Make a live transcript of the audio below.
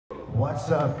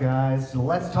What's up, guys? So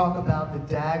let's talk about the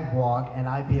DAG walk and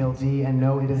IPLD, and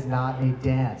no, it is not a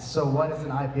dance. So what is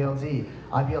an IPLD?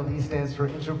 IPLD stands for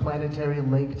Interplanetary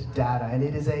Linked Data, and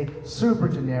it is a super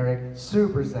generic,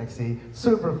 super sexy,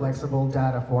 super flexible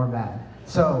data format.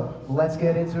 So let's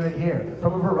get into it here.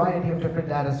 From a variety of different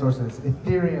data sources,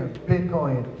 Ethereum,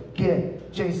 Bitcoin,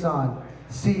 Git, JSON,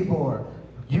 Seaboard,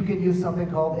 you can use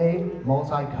something called a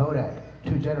multi-codec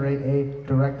to generate a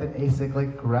directed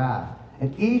acyclic graph.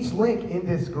 And each link in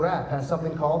this graph has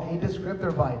something called a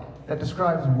descriptor byte that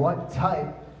describes what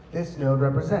type this node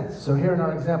represents. So here in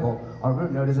our example, our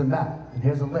root node is a map, and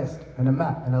here's a list, and a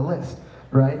map, and a list,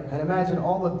 right? And imagine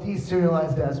all of these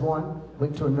serialized as one,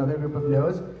 linked to another group of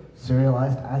nodes,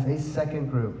 serialized as a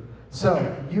second group.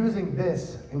 So using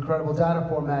this incredible data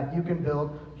format, you can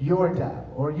build your DAG,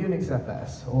 or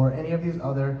UnixFS, or any of these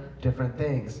other different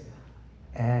things.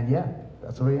 And yeah,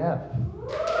 that's what we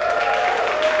have.